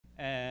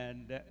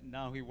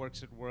now he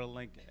works at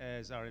WorldLink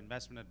as our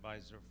investment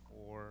advisor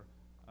for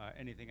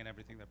anything and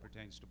everything that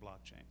pertains to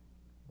blockchain.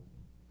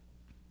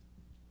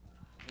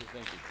 Hey,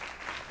 thank you.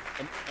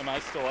 Am I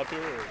still up here?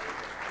 Or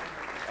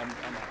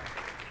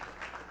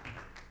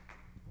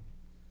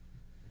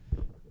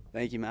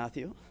Thank you,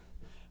 Matthew.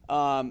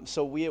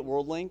 So we at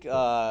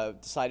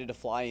WorldLink decided to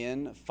fly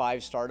in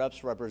 5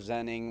 startups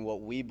representing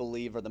what we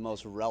believe are the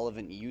most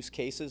relevant use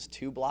cases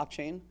to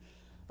blockchain.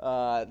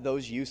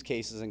 Those use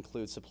cases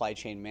include supply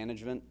chain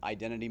management,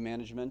 identity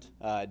management,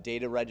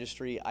 data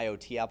registry,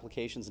 IoT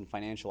applications, and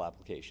financial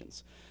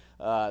applications.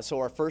 So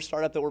our first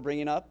startup that we're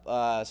bringing up,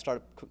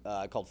 startup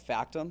called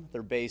Factom.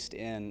 They're based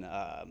in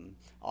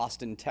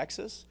Austin,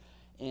 Texas,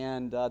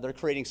 and they're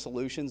creating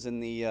solutions in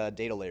the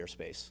data layer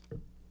space.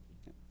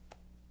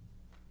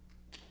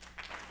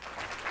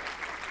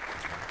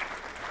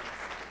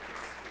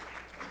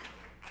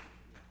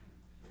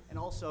 And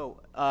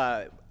also,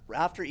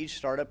 after each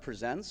startup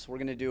presents, we're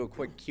going to do a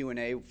quick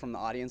Q&A from the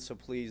audience. So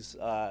please,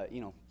 if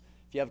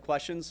you have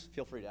questions,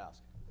 feel free to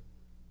ask.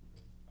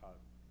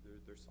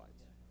 There's slides.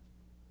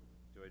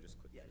 Do I just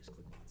click? Yeah, just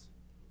click once.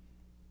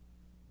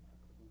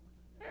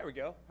 There we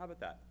go. How about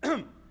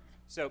that?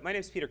 So my name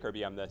is Peter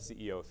Kirby. I'm the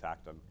CEO of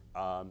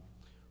Factom.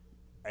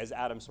 As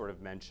Adam sort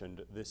of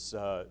mentioned, this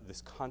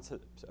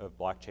concept of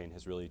blockchain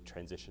has really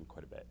transitioned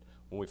quite a bit.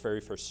 When we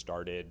very first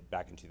started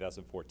back in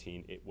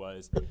 2014, it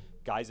was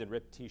guys in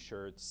ripped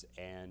t-shirts,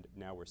 and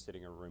now we're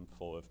sitting in a room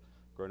full of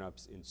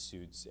grown-ups in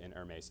suits and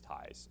Hermes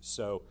ties.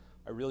 So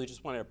I really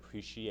just want to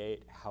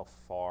appreciate how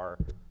far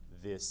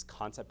this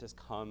concept has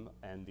come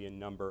and the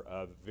number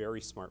of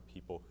very smart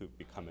people who've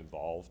become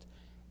involved.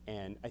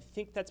 And I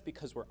think that's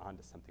because we're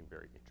onto something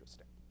very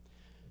interesting.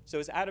 So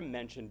as Adam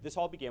mentioned, this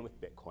all began with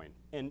Bitcoin.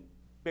 And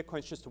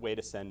Bitcoin's just a way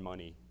to send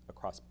money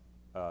across,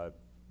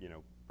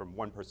 from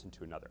one person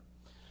to another.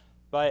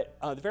 But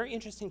the very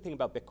interesting thing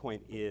about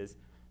Bitcoin is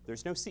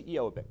there's no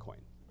CEO of Bitcoin.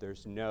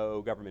 There's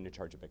no government in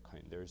charge of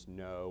Bitcoin. There's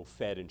no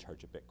Fed in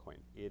charge of Bitcoin.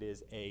 It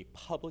is a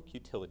public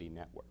utility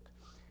network.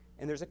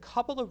 And there's a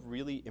couple of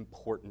really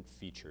important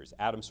features.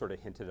 Adam sort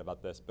of hinted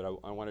about this, but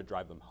I want to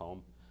drive them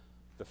home.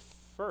 The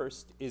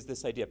first is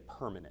this idea of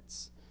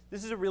permanence.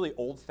 This is a really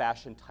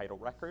old-fashioned title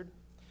record.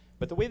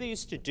 But the way they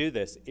used to do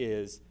this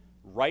is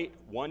write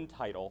one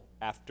title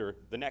after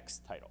the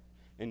next title.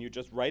 And you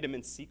just write them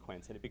in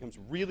sequence, and it becomes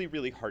really,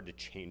 really hard to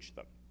change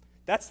them.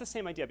 That's the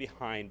same idea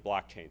behind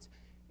blockchains.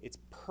 It's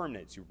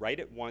permanence. You write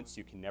it once,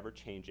 you can never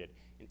change it,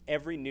 and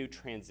every new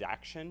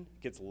transaction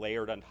gets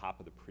layered on top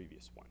of the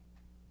previous one.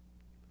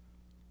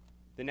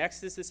 The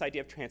next is this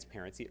idea of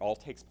transparency. It all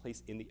takes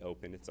place in the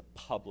open. It's a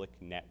public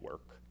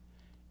network.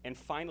 And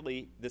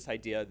finally, this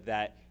idea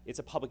that it's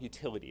a public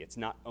utility. It's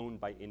not owned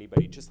by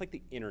anybody, just like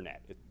the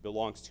internet. It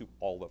belongs to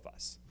all of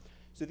us.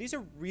 So these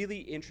are really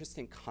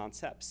interesting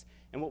concepts.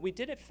 And what we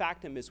did at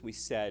Factom is we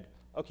said,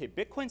 okay,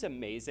 Bitcoin's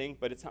amazing,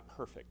 but it's not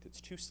perfect. It's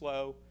too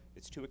slow,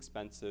 it's too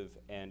expensive,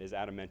 and as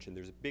Adam mentioned,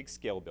 there's a big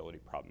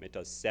scalability problem. It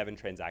does 7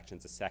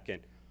 transactions a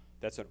second.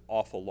 That's an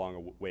awful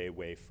long way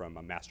away from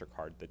a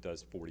MasterCard that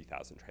does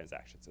 40,000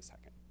 transactions a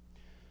second.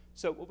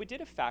 So what we did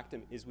at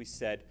Factom is we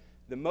said,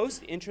 the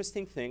most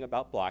interesting thing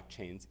about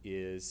blockchains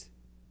is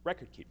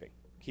record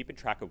keeping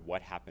track of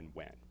what happened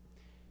when.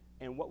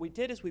 And what we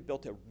did is we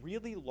built a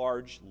really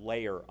large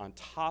layer on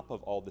top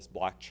of all this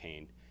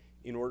blockchain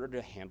in order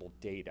to handle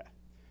data.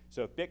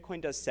 So if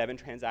Bitcoin does 7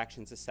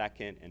 transactions a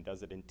second and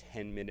does it in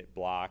 10-minute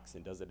blocks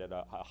and does it at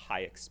a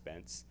high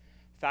expense,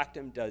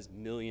 Factom does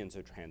millions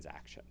of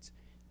transactions.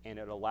 And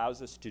it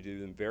allows us to do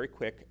them very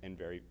quick and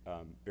very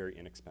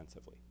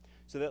inexpensively.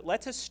 So that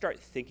lets us start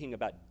thinking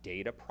about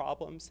data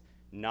problems,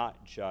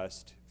 not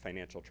just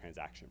financial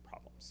transaction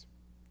problems.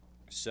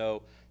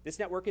 So this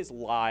network is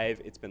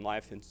live. It's been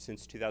live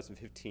since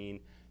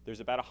 2015. There's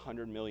about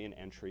 100 million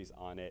entries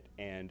on it,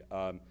 and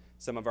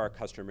some of our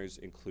customers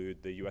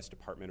include the US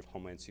Department of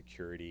Homeland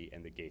Security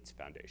and the Gates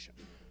Foundation.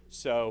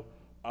 So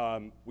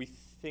we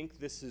think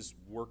this is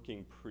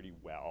working pretty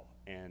well,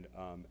 and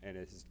it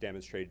has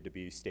demonstrated to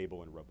be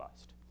stable and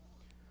robust.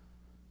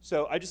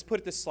 So I just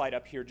put this slide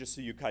up here just so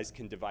you guys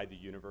can divide the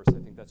universe. I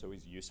think that's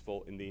always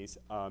useful in these.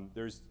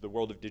 There's the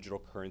world of digital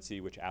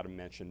currency, which Adam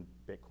mentioned.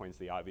 Bitcoin's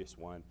the obvious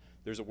one.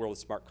 There's a world of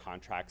smart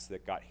contracts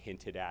that got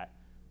hinted at,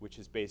 which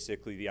is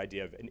basically the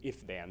idea of an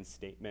if-then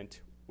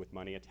statement with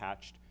money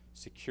attached,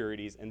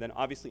 securities, and then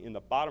obviously in the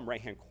bottom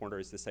right-hand corner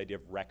is this idea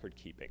of record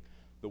keeping.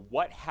 The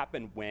what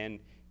happened when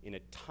in a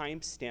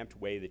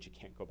time-stamped way that you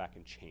can't go back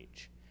and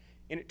change.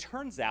 And it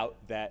turns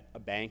out that a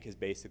bank is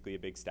basically a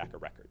big stack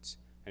of records.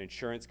 An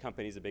insurance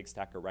company is a big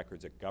stack of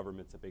records. A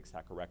government's a big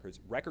stack of records.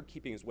 Record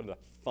keeping is one of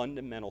the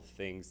fundamental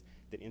things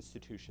that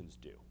institutions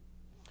do.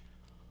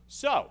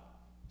 So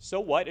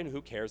what and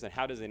who cares, and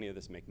how does any of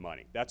this make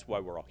money? That's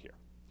why we're all here.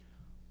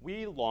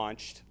 We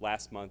launched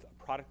last month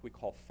a product we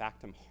call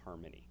Factom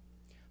Harmony.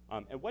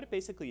 And what it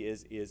basically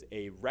is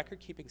a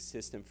record-keeping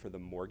system for the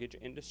mortgage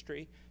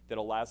industry that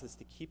allows us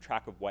to keep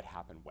track of what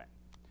happened when.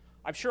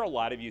 I'm sure a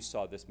lot of you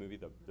saw this movie,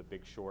 The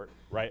Big Short,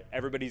 right?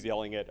 Everybody's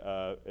yelling at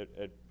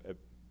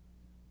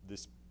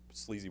this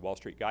sleazy Wall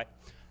Street guy.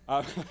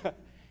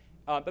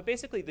 But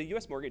basically, the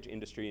U.S. mortgage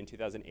industry in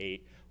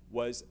 2008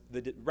 was,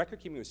 record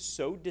keeping was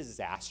so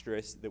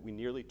disastrous that we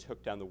nearly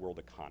took down the world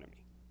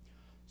economy.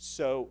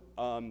 So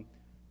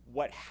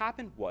what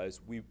happened was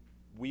we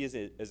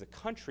as a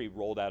country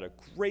rolled out a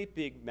great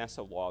big mess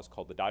of laws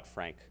called the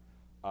Dodd-Frank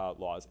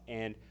laws,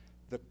 and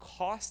the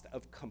cost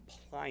of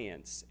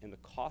compliance and the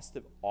cost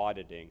of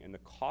auditing and the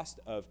cost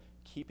of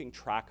keeping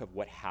track of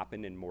what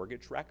happened in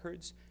mortgage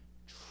records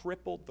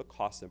tripled the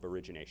cost of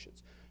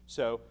originations.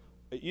 So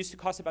it used to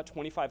cost about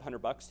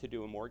 $2,500 to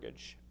do a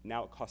mortgage.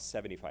 Now it costs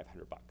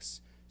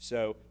 $7,500.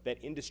 So that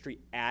industry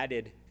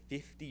added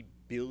 $50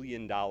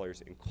 billion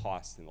in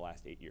costs in the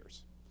last 8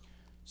 years.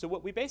 So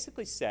what we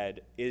basically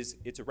said is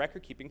it's a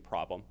record-keeping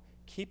problem.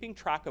 Keeping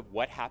track of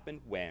what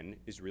happened when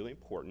is really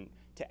important.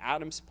 To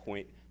Adam's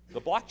point, the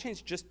blockchain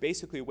is just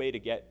basically a way to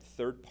get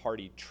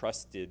third-party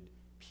trusted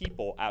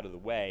people out of the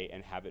way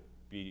and have it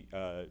be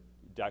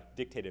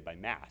dictated by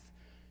math.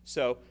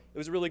 So it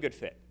was a really good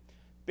fit.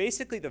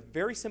 Basically, the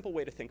very simple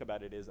way to think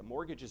about it is a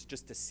mortgage is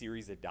just a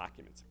series of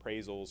documents: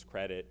 appraisals,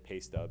 credit, pay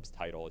stubs,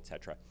 title,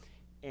 etc.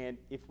 And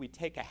if we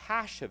take a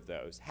hash of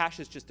those, hash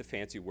is just a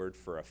fancy word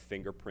for a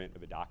fingerprint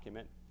of a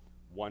document.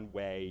 One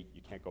way,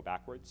 you can't go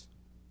backwards.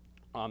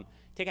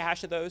 Take a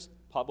hash of those,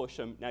 publish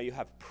them. Now you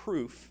have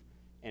proof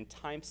and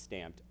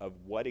time-stamped of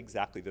what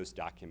exactly those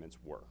documents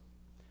were.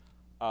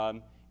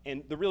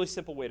 And the really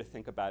simple way to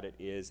think about it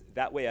is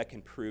that way I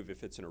can prove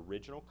if it's an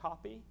original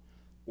copy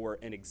or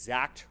an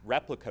exact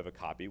replica of a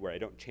copy where I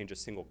don't change a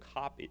single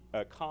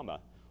comma,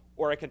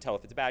 or I can tell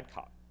if it's a bad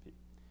copy.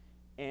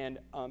 And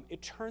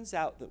it turns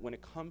out that when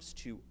it comes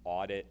to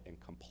audit and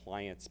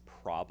compliance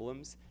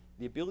problems,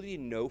 the ability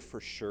to know for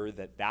sure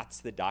that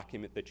that's the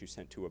document that you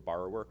sent to a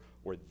borrower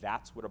or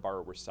that's what a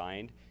borrower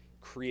signed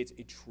creates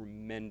a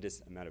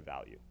tremendous amount of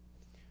value.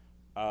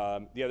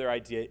 The other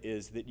idea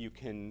is that you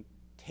can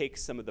take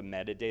some of the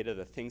metadata,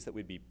 the things that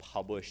would be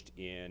published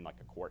in like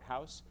a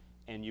courthouse,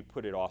 and you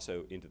put it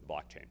also into the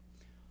blockchain.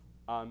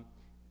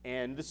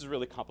 And this is a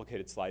really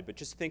complicated slide, but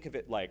just think of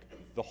it like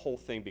the whole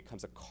thing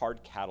becomes a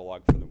card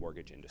catalog for the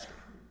mortgage industry.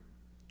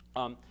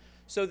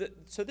 So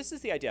this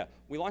is the idea.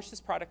 We launched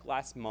this product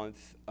last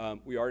month.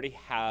 We already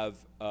have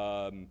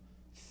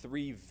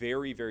 3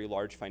 very, very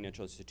large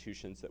financial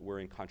institutions that we're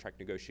in contract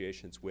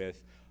negotiations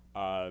with.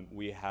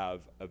 We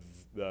have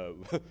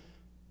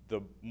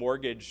the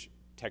Mortgage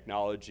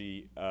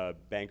Technology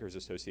Bankers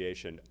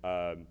Association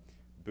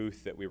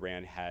booth that we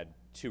ran had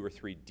 2 or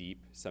 3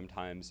 deep,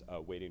 sometimes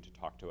waiting to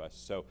talk to us.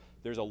 So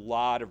there's a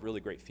lot of really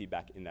great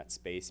feedback in that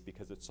space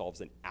because it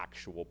solves an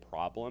actual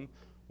problem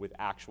with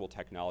actual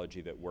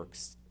technology that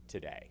works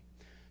today.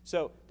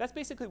 So that's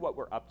basically what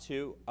we're up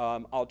to.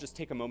 I'll just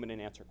take a moment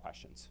and answer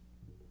questions.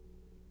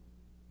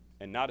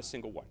 And not a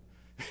single one.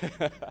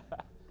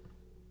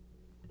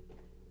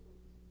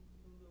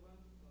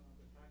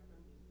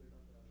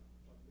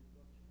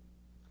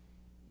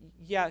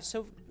 Yeah,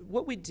 so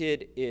what we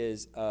did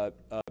is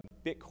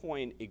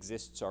Bitcoin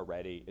exists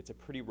already. It's a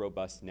pretty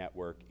robust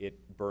network. It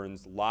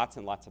burns lots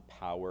and lots of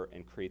power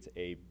and creates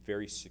a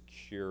very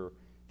secure,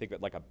 think of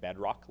it like a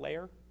bedrock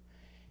layer.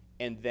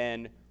 And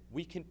then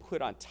we can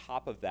put on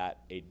top of that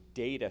a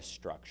data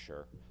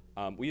structure.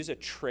 We use a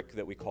trick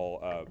that we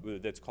call,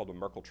 that's called a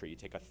Merkle tree. You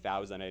take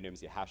 1,000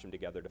 items, you hash them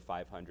together to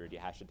 500, you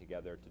hash it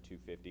together to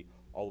 250,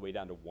 all the way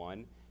down to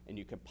 1, and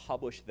you can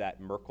publish that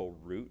Merkle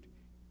root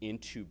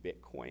into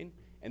Bitcoin.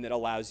 And that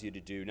allows you to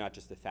do not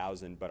just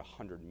 1,000, but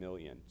 100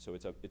 million. So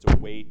it's a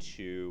way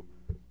to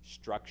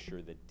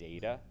structure the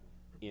data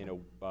in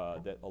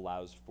that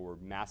allows for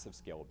massive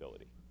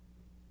scalability.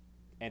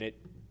 And it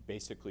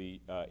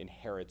basically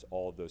inherits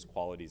all of those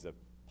qualities of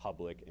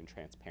public and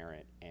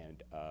transparent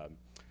and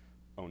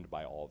owned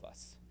by all of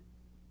us.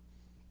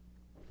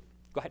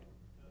 Go ahead.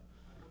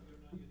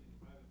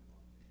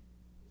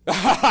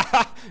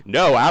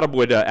 No, Adam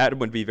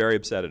would be very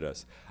upset at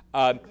us.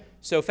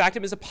 So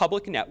Factom is a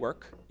public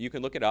network. You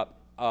can look it up.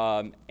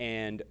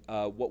 And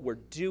what we're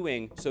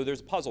doing, so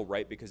there's a puzzle,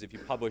 right? Because if you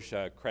publish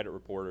a credit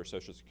report or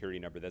social security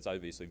number, that's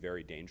obviously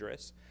very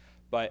dangerous.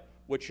 But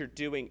what you're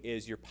doing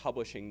is you're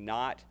publishing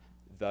not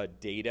the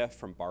data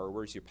from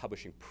borrowers, you're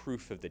publishing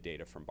proof of the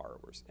data from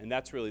borrowers. And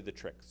that's really the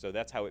trick. So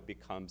that's how it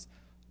becomes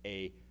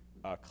a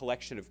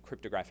collection of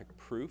cryptographic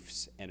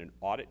proofs and an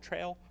audit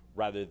trail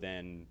rather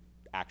than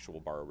actual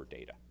borrower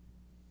data.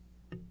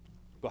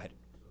 Go ahead.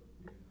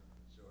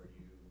 So are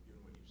you,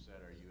 given what you've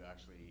said, are you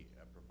actually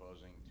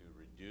proposing to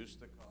reduce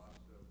the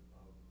cost of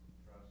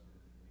trust in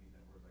these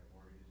networks like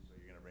mortgages? So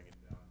you're going to bring it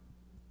down to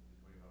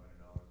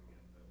 $2,500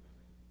 again?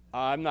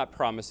 I'm not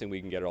promising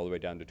we can get it all the way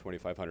down to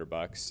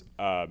 $2,500,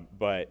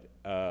 but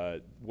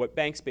what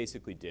banks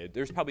basically did,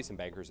 there's probably some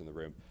bankers in the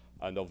room,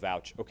 and they'll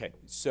vouch. Okay,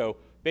 so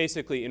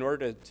basically, in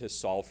order to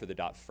solve for the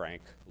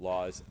Dodd-Frank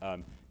laws,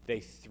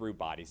 they threw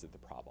bodies at the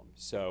problem.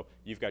 So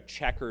you've got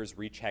checkers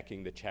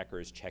rechecking the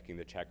checkers, checking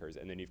the checkers,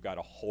 and then you've got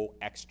a whole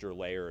extra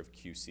layer of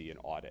QC and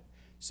audit.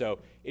 So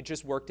it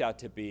just worked out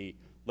to be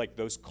like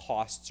those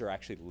costs are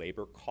actually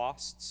labor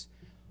costs.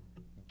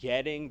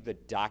 Getting the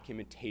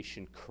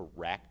documentation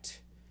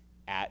correct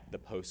at the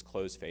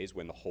post-close phase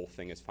when the whole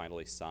thing is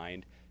finally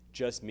signed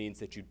just means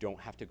that you don't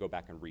have to go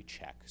back and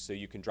recheck. So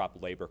you can drop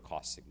labor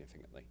costs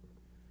significantly.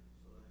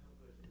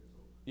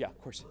 Yeah, of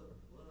course. What are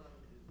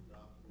these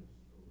documents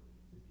stored in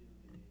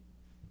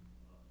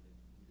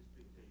this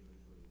picture you were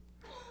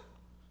showing?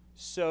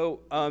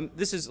 So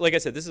this is, like I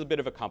said, this is a bit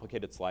of a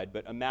complicated slide,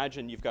 but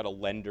imagine you've got a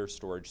lender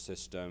storage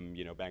system,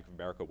 you know, Bank of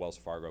America, Wells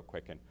Fargo,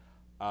 Quicken,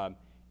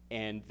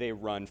 and they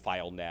run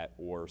FileNet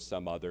or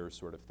some other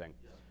sort of thing.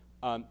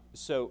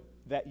 So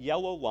that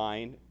yellow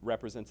line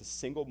represents a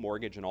single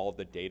mortgage and all of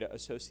the data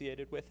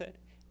associated with it,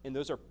 and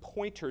those are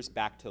pointers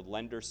back to the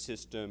lender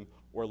system,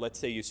 or let's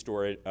say you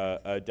store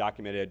a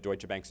document at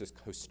Deutsche Bank's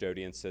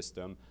custodian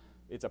system.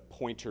 It's a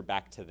pointer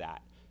back to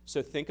that.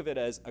 So think of it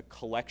as a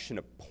collection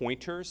of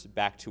pointers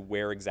back to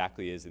where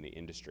exactly it is in the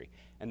industry.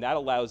 And that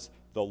allows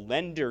the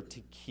lender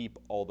to keep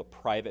all the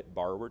private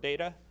borrower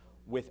data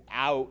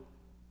without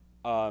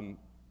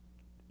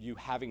you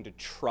having to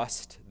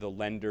trust the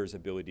lender's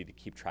ability to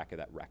keep track of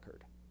that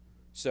record.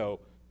 So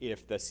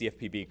if the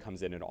CFPB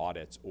comes in and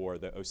audits, or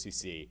the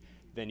OCC,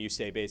 then you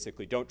say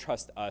basically, don't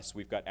trust us,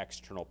 we've got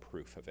external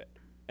proof of it.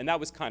 And that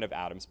was kind of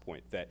Adam's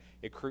point, that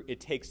it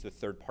takes the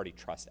third-party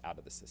trust out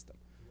of the system.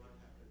 What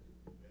happens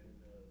if the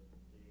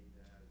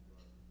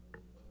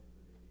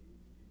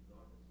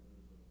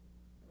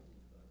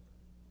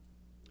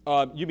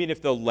vendor You mean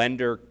if the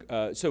lender,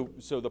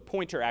 so the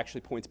pointer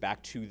actually points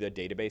back to the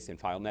database in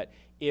FileNet.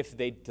 If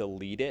they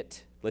delete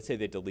it, let's say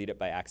they delete it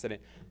by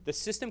accident, the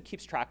system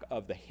keeps track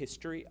of the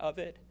history of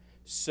it.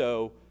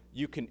 So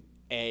you can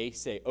A,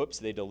 say, oops,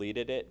 they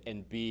deleted it,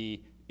 and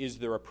B, is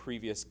there a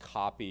previous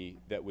copy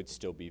that would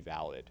still be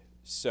valid?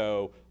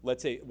 So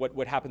let's say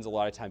what happens a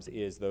lot of times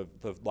is the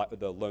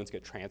loans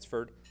get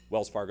transferred.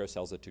 Wells Fargo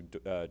sells it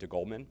to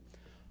Goldman.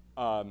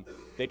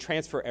 They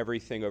transfer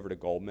everything over to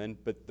Goldman,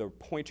 but the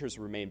pointers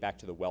remain back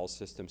to the Wells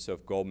system. So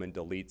if Goldman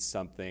deletes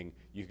something,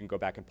 you can go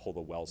back and pull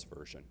the Wells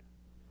version.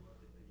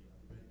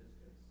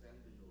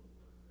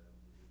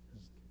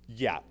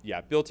 Yeah.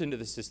 Built into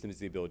the system is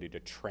the ability to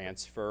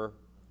transfer.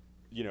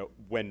 You know,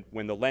 when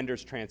the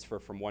lenders transfer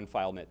from one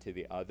FileNet to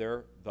the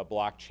other, the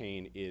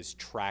blockchain is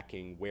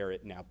tracking where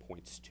it now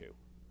points to.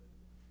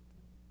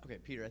 Okay,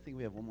 Peter, I think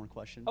we have one more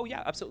question. Oh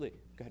yeah, absolutely.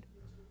 Go ahead.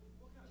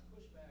 What kind of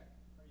pushback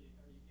are you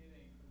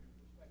getting from your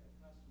prospective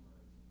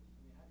customers? I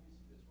mean, how do you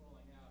see this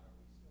rolling out? Are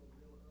we still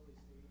real early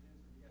stages?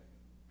 Are you got to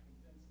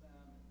convince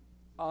them?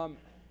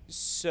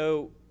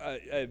 So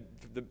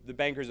the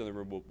bankers in the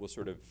room will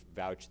sort of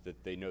vouch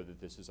that they know that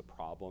this is a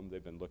problem.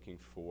 They've been looking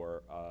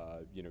for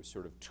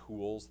sort of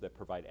tools that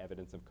provide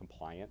evidence of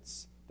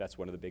compliance. That's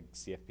one of the big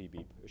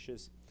CFPB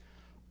pushes.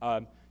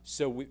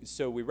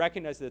 So we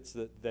recognize that's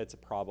a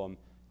problem.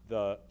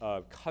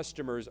 The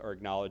customers are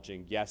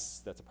acknowledging,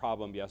 yes, that's a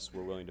problem. Yes,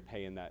 we're willing to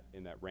pay in that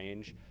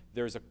range.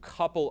 There's a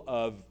couple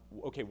of,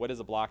 okay, what is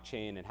a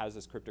blockchain and how does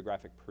this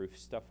cryptographic proof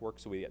stuff work?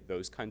 So we get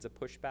those kinds of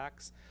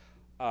pushbacks.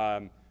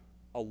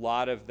 A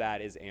lot of that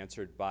is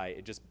answered by,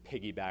 it just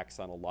piggybacks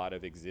on a lot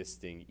of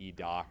existing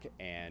eDoc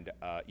and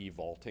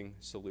e-vaulting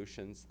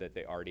solutions that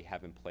they already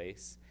have in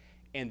place.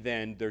 And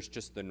then there's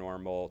just the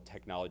normal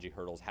technology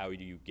hurdles. How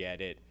do you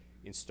get it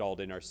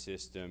installed in our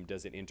system?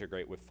 Does it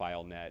integrate with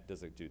FileNet?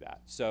 Does it do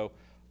that? So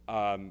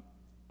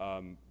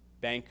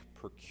bank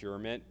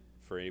procurement,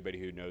 for anybody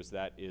who knows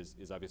that, is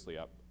obviously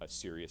a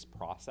serious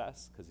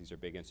process because these are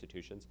big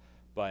institutions.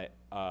 But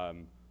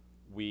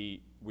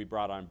we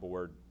brought on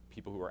board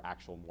people who are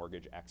actual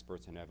mortgage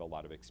experts and have a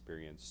lot of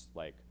experience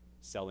like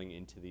selling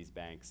into these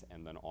banks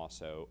and then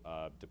also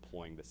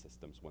deploying the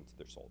systems once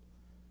they're sold.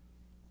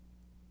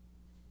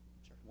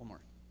 Sure, one more.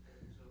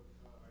 So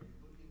are you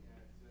looking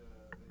at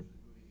eventually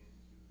moving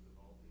into the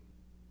vaulting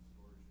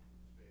storage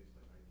space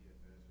like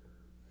IPFS,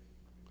 or are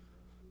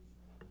you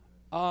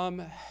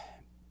looking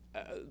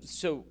at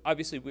So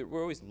obviously we're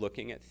always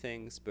looking at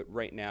things, but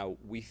right now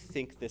we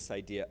think this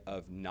idea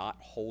of not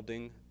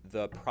holding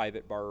the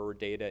private borrower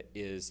data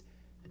is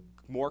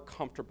more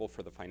comfortable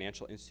for the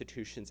financial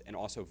institutions and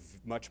also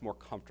much more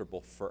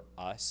comfortable for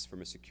us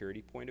from a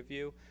security point of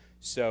view.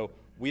 So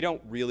we don't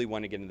really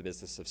want to get in the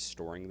business of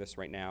storing this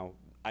right now.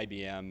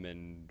 IBM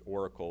and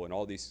Oracle and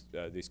all these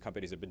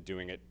companies have been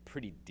doing it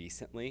pretty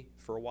decently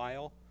for a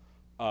while.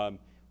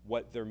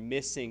 What they're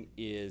missing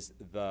is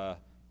the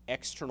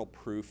external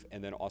proof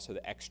and then also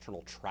the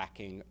external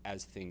tracking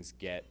as things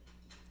get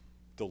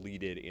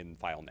deleted in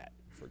FileNet,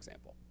 for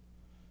example.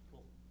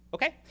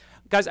 Okay,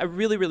 guys, I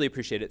really, really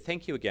appreciate it.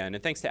 Thank you again,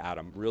 and thanks to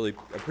Adam. Really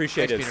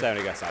appreciated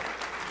setting us up.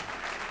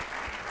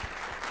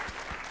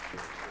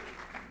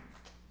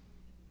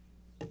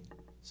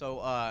 So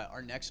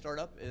our next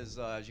startup is,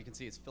 as you can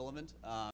see, it's Filament.